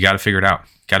those things that you got to figure it out,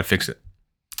 got to fix it.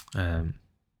 So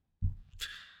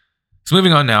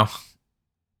moving on now,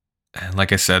 and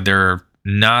like I said, there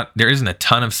isn't a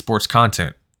ton of sports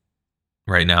content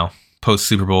right now, post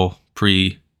Super Bowl,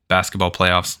 pre basketball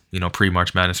playoffs, pre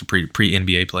March Madness or pre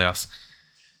NBA playoffs,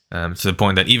 to the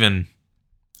point that even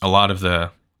a lot of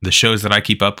the shows that I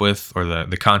keep up with, or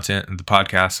the content and the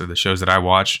podcasts or the shows that I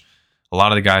watch, a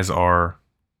lot of the guys or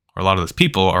a lot of those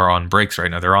people are on breaks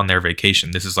right now. They're on their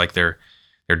vacation. This is like their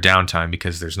downtime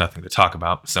because there's nothing to talk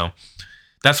about. So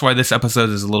that's why this episode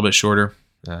is a little bit shorter.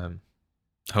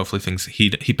 Hopefully things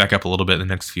heat back up a little bit in the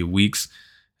next few weeks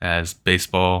as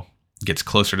baseball gets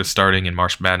closer to starting and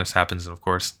March Madness happens, of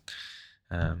course.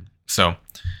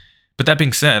 But that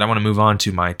being said, I want to move on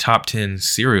to my top 10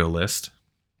 cereal list.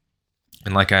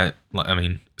 And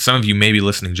some of you may be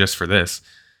listening just for this.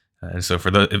 And so for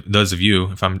those of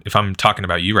you, if I'm talking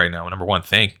about you right now, number one,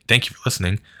 thank you for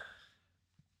listening.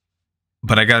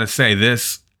 But I got to say,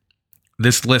 this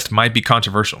list might be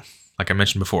controversial, like I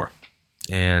mentioned before.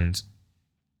 And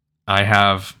I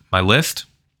have my list,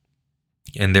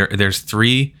 and there's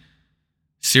 3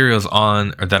 cereals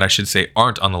that I should say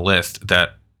aren't on the list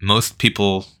that most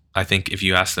people, I think, if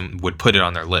you ask them, would put it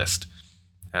on their list.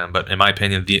 But in my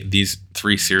opinion, these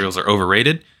 3 cereals are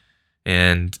overrated.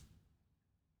 And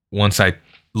once I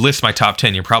list my top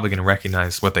 10, you're probably going to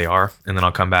recognize what they are. And then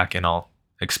I'll come back and I'll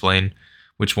explain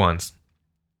which ones.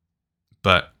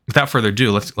 But without further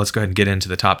ado, let's go ahead and get into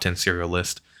the top 10 cereal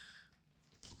list.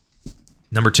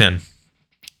 Number 10,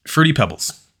 Fruity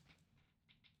Pebbles.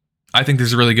 I think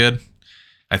these are really good.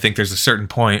 I think there's a certain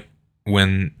point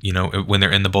when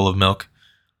they're in the bowl of milk,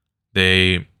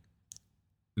 they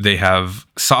have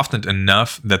softened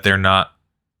enough that they're not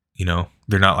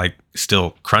like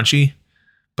still crunchy,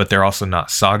 but they're also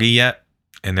not soggy yet.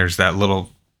 And there's that little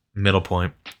middle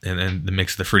point, and then the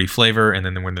mix of the fruity flavor, and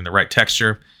then when they're in the right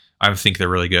texture, I think they're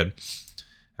really good.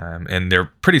 And they're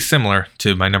pretty similar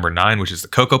to my number 9, which is the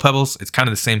Cocoa Pebbles. It's kind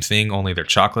of the same thing, only they're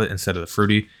chocolate instead of the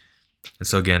fruity. And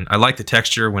so again, I like the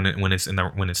texture when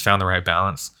it's found the right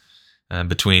balance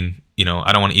between,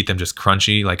 I don't want to eat them just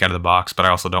crunchy like out of the box, but I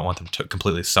also don't want them to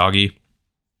completely soggy.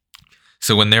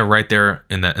 So when they're right there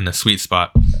in the sweet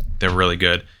spot, they're really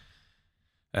good.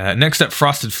 Next up,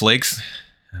 Frosted Flakes.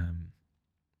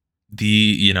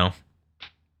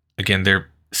 Again, they're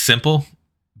simple,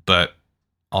 but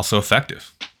also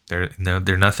effective.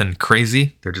 They're nothing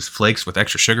crazy. They're just flakes with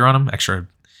extra sugar on them.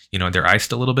 They're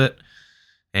iced a little bit,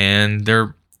 and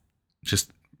they're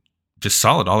just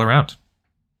solid all around.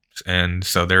 And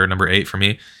so they're number 8 for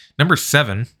me. Number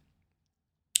 7,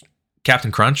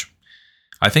 Captain Crunch.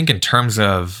 I think in terms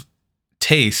of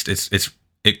taste,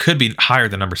 it could be higher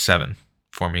than number 7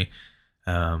 for me.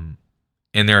 And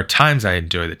there are times I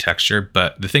enjoy the texture,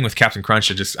 but the thing with Captain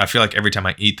Crunch, I feel like every time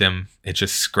I eat them, it's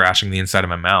just scratching the inside of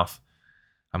my mouth.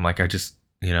 I'm like, I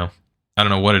don't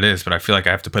know what it is, but I feel like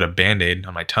I have to put a Band-Aid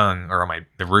on my tongue or on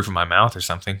the roof of my mouth or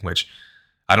something, which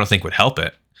I don't think would help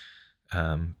it.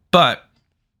 But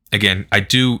again, I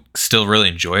do still really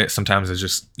enjoy it. Sometimes it's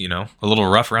just, a little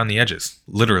rough around the edges,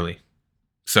 literally.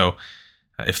 So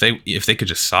if they could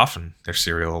just soften their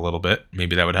cereal a little bit,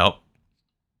 maybe that would help.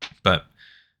 But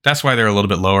that's why they're a little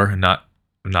bit lower and not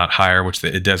higher, which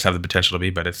it does have the potential to be.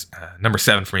 But it's number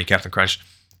 7 for me, Captain Crunch.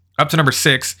 Up to number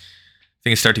 6, I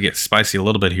think it's start to get spicy a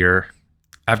little bit here.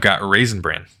 I've got Raisin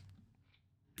Bran.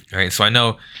 All right, so I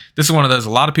know this is one of those. A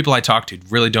lot of people I talk to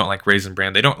really don't like Raisin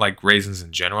Bran. They don't like raisins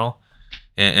in general,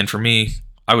 and for me,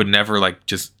 I would never like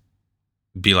just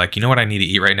be like, you know what I need to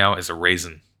eat right now is a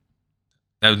raisin.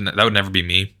 That would never be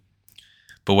me.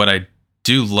 But what I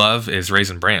do love is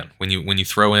Raisin Bran. When you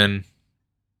throw in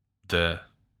the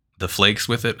flakes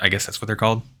with it, I guess that's what they're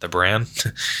called, the bran.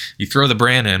 You throw the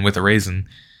bran in with a raisin,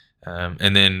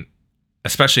 and then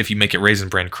especially if you make it Raisin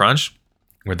Bran Crunch,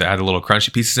 where they add a little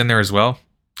crunchy pieces in there as well.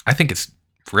 I think it's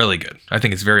really good. I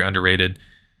think it's very underrated,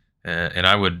 and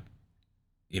I would,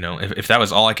 if that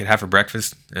was all I could have for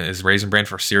breakfast is Raisin Bran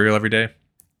for cereal every day,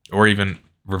 or even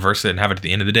reverse it and have it at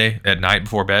the end of the day at night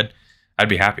before bed, I'd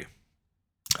be happy.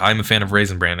 I'm a fan of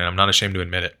Raisin Bran, and I'm not ashamed to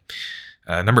admit it.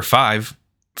 Number 5,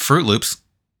 Fruit Loops.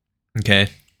 Okay,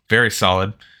 very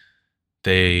solid.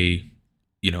 They,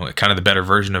 kind of the better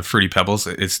version of Fruity Pebbles.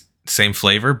 It's same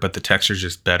flavor, but the texture is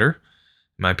just better,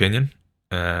 in my opinion.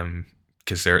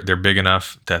 Because they're big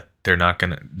enough that they're not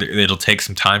gonna. It'll take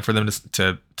some time for them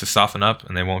to soften up,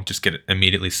 and they won't just get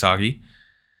immediately soggy.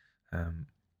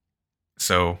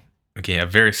 So again,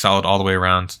 very solid all the way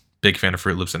around. Big fan of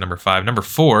Fruit Loops at number 5. Number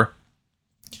 4,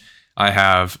 I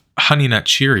have Honey Nut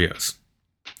Cheerios.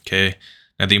 Okay,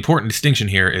 now the important distinction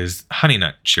here is Honey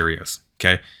Nut Cheerios.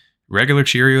 Okay, regular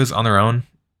Cheerios on their own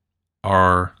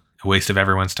are a waste of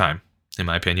everyone's time, in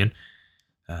my opinion.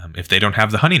 If they don't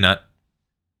have the honey nut,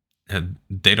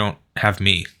 they don't have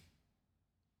me.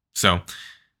 So,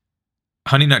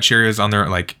 Honey Nut Cheerios on their,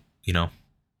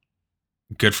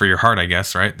 good for your heart, I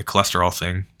guess, right? The cholesterol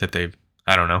thing that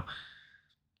I don't know.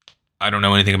 I don't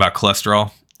know anything about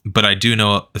cholesterol, but I do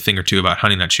know a thing or two about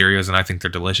Honey Nut Cheerios, and I think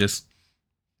they're delicious.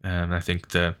 And I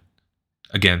think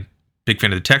again, big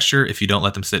fan of the texture. If you don't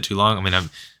let them sit too long, I mean,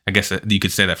 I guess you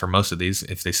could say that for most of these.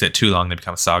 If they sit too long, they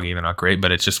become soggy. They're not great,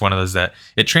 but it's just one of those that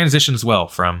it transitions well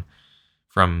from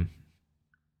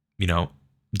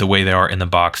the way they are in the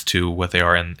box to what they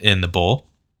are in the bowl.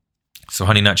 So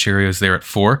Honey Nut Cheerios there at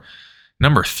 4.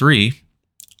 Number 3,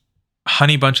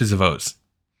 Honey Bunches of Oats.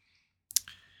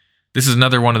 This is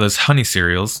another one of those honey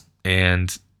cereals,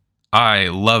 and I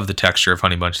love the texture of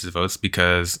Honey Bunches of Oats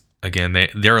because, again,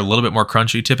 they're a little bit more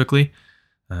crunchy typically,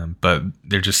 but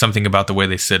they're just something about the way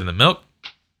they sit in the milk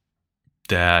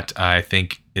that I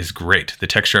think is great. The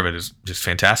texture of it is just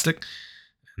fantastic.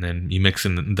 And then you mix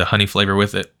in the honey flavor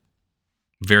with it.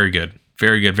 Very good.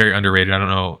 Very good. Very underrated.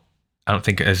 I don't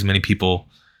think as many people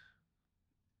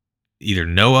either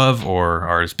know of or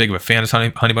are as big of a fan as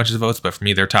Honey Bunches of Oats, but for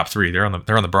me, they're top 3. They're on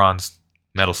the bronze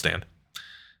medal stand.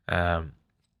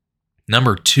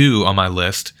 Number 2 on my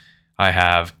list, I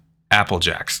have Apple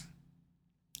Jacks.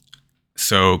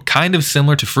 So kind of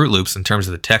similar to Fruit Loops in terms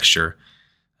of the texture,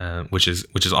 which is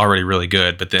already really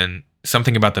good. But then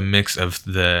something about the mix of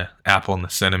the apple and the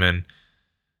cinnamon,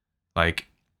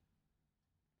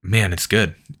 man, it's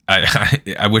good.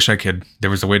 I wish there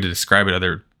was a way to describe it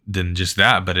other than just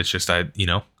that, but it's just, I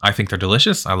think they're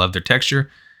delicious. I love their texture,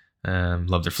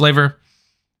 love their flavor.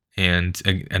 And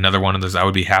another one of those, I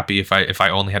would be happy if I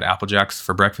only had Apple Jacks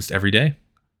for breakfast every day.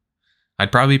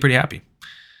 I'd probably be pretty happy.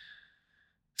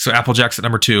 So Apple Jacks at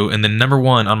number 2, and then number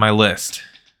 1 on my list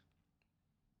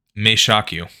may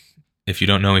shock you if you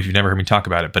don't know, if you've never heard me talk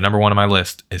about it, but number 1 on my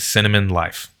list is Cinnamon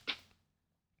Life.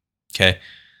 Okay.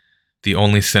 The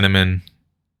only cinnamon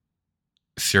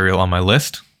cereal on my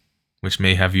list, which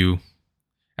may have you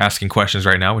asking questions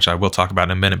right now, which I will talk about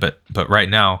in a minute. But right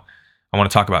now, I want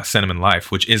to talk about Cinnamon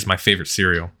Life, which is my favorite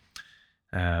cereal.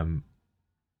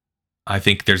 I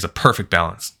think there's a perfect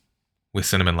balance with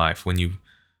Cinnamon Life. When you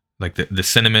like the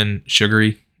cinnamon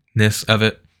sugaryness of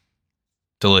it,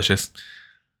 delicious.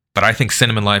 But I think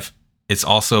Cinnamon Life, it's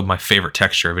also my favorite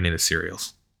texture of any of the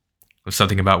cereals. There's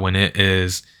something about when it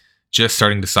is just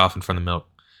starting to soften from the milk.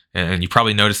 And you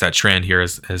probably noticed that trend here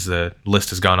as the list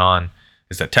has gone on,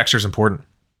 is that texture is important.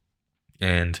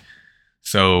 And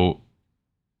so,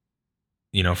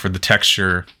 for the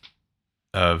texture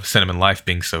of Cinnamon Life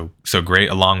being so great,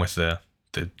 along with the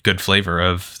good flavor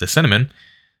of the cinnamon,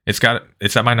 it's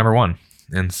at my number 1.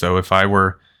 And so if I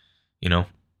were,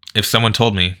 if someone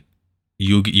told me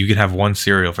you could have one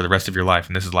cereal for the rest of your life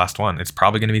and this is the last one, it's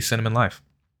probably going to be Cinnamon Life.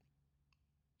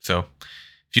 So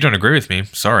if you don't agree with me,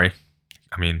 sorry.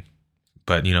 I mean,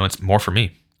 but it's more for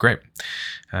me. Great.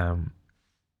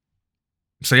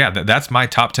 So yeah, that's my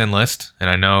top 10 list. And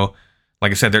I know,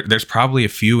 like I said, there's probably a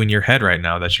few in your head right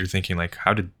now that you're thinking like,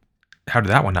 how did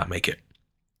that one not make it?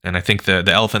 And I think the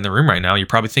elephant in the room right now, you're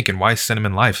probably thinking, why is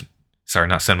Cinnamon Life? Sorry,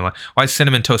 not Cinnamon Life. Why is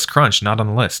Cinnamon Toast Crunch not on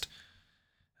the list?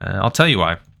 I'll tell you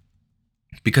why.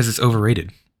 Because it's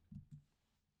overrated.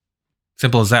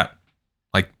 Simple as that.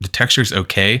 Like, the texture's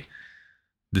okay,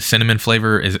 The cinnamon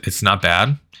flavor it's not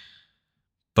bad,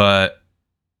 but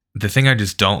the thing I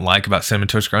just don't like about Cinnamon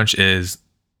Toast Crunch is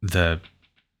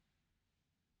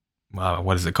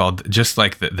what is it called? Just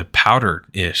like the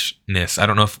powder-ishness. I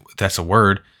don't know if that's a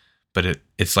word, but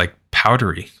it's like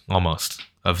powdery almost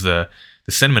of the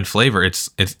cinnamon flavor. It's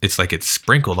like it's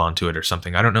sprinkled onto it or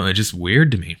something. I don't know. It's just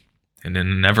weird to me. And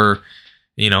then never,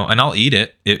 and I'll eat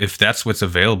it if that's what's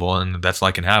available and that's all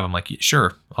I can have. I'm like,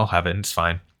 sure, I'll have it and it's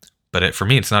fine. But for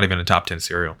me, it's not even a top 10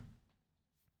 cereal.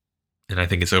 And I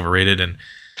think it's overrated. And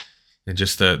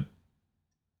just again,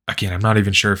 I'm not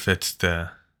even sure if it's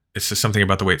just something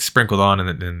about the way it's sprinkled on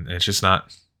and it's just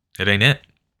not, it ain't it.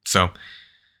 So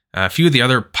a few of the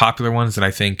other popular ones that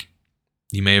I think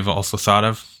you may have also thought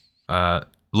of,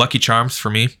 Lucky Charms for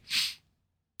me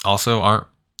also aren't,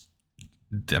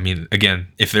 again,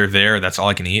 if they're there, that's all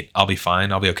I can eat. I'll be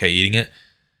fine. I'll be okay eating it.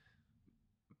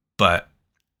 But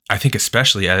I think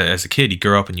especially as a kid, you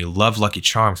grow up and you love Lucky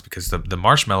Charms because the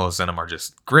marshmallows in them are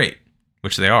just great,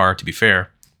 which they are, to be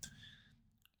fair.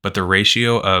 But the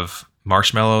ratio of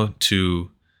marshmallow to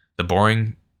the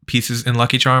boring pieces in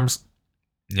Lucky Charms,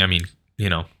 I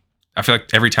feel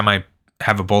like every time I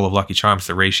have a bowl of Lucky Charms,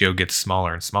 the ratio gets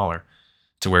smaller and smaller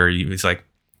to where it's like,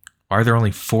 why are there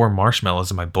only 4 marshmallows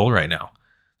in my bowl right now?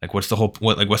 Like, what's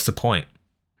the point?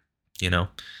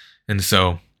 And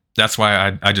so that's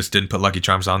why I just didn't put Lucky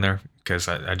Charms on there, because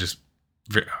I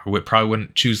probably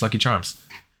wouldn't choose Lucky Charms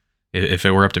if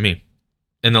it were up to me.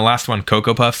 And the last one,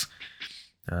 Cocoa Puffs.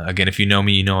 Again, if you know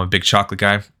me, I'm a big chocolate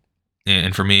guy.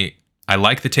 And for me, I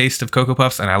like the taste of Cocoa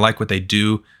Puffs, and I like what they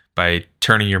do by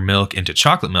turning your milk into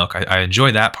chocolate milk. I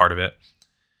enjoy that part of it.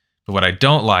 But what I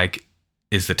don't like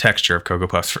is the texture of Cocoa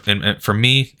Puffs. And for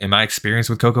me, in my experience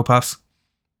with Cocoa Puffs,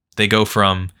 they go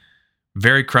from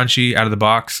very crunchy out of the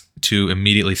box to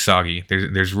immediately soggy.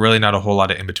 There's really not a whole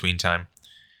lot of in-between time.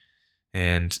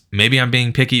 And maybe I'm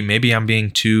being picky, maybe I'm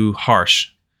being too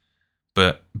harsh,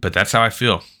 but that's how I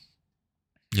feel.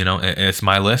 It's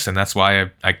my list, and that's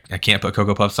why I can't put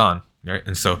Cocoa Puffs on, right?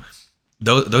 And so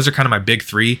those are kind of my big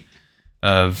 3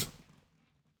 of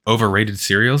overrated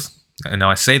cereals. And now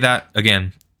I say that,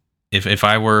 again, if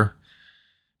I were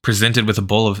presented with a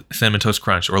bowl of Cinnamon Toast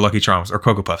Crunch or Lucky Charms or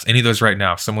Cocoa Puffs, any of those right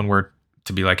now, if someone were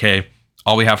to be like, hey,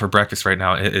 all we have for breakfast right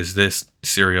now is this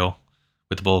cereal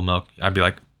with a bowl of milk, I'd be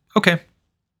like, okay,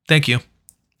 thank you.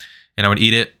 And I would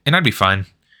eat it, and I'd be fine.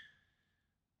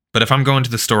 But if I'm going to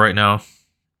the store right now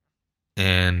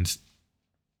and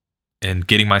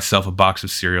getting myself a box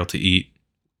of cereal to eat,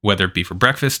 whether it be for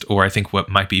breakfast or I think what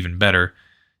might be even better,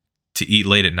 to eat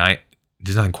late at night,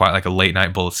 there's nothing quite like a late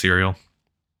night bowl of cereal.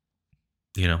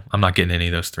 I'm not getting any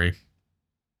of those 3.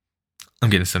 I'm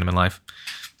getting Cinnamon Life.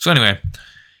 So anyway,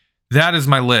 that is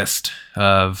my list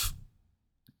of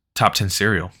top 10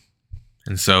 cereal.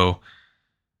 And so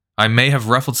I may have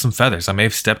ruffled some feathers. I may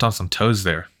have stepped on some toes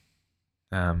there.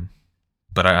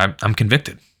 But I'm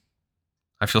convicted.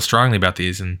 I feel strongly about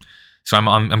these. And so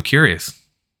I'm curious,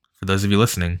 for those of you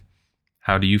listening,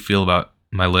 how do you feel about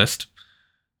my list?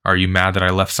 Are you mad that I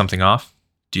left something off?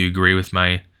 Do you agree with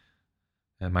my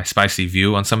spicy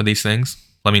view on some of these things?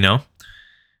 Let me know.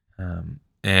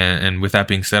 And with that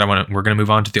being said, we're going to move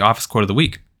on to the office quote of the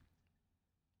week.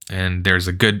 And there's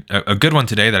a good one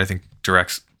today that I think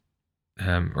directs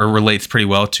or relates pretty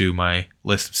well to my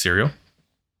list of cereal,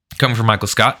 coming from Michael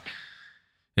Scott.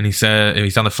 And he said,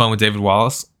 he's on the phone with David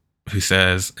Wallace, he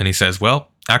says, well,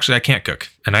 actually I can't cook,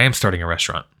 and I am starting a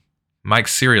restaurant,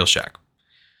 Mike's Cereal Shack.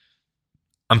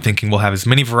 I'm thinking we'll have as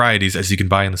many varieties as you can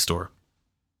buy in the store.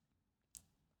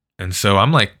 And so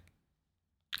I'm like,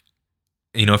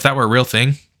 if that were a real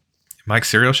thing, Mike's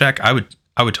Cereal Shack, I would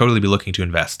totally be looking to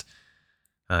invest,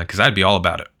 because I'd be all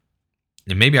about it.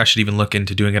 And maybe I should even look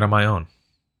into doing it on my own.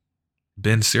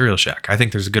 Ben's Cereal Shack. I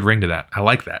think there's a good ring to that. I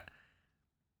like that.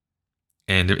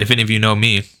 And if any of you know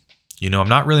me, I'm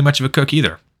not really much of a cook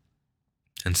either.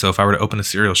 And so if I were to open a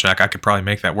cereal shack, I could probably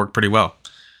make that work pretty well,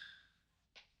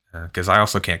 because I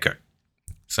also can't cook.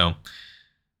 So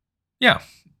yeah,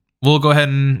 we'll go ahead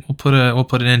and we'll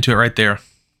put an end to it right there.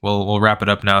 We'll wrap it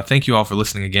up now. Thank you all for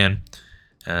listening again.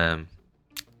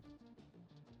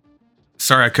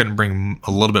 Sorry I couldn't bring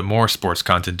a little bit more sports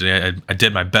content today. I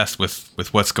did my best with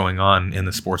what's going on in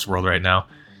the sports world right now.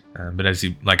 But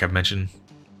like I've mentioned,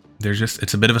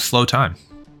 it's a bit of a slow time.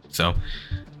 So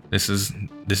this is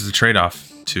a trade-off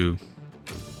to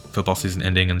football season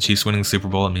ending and the Chiefs winning the Super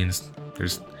Bowl. It means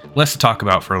there's less to talk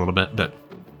about for a little bit, but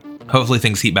hopefully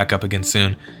things heat back up again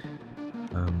soon.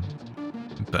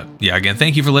 But yeah, again,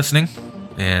 thank you for listening,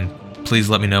 and please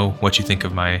let me know what you think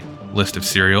of my list of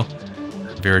cereal.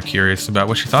 I'm very curious about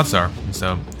what your thoughts are. And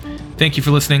so thank you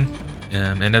for listening,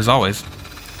 and as always,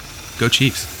 Go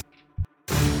Chiefs.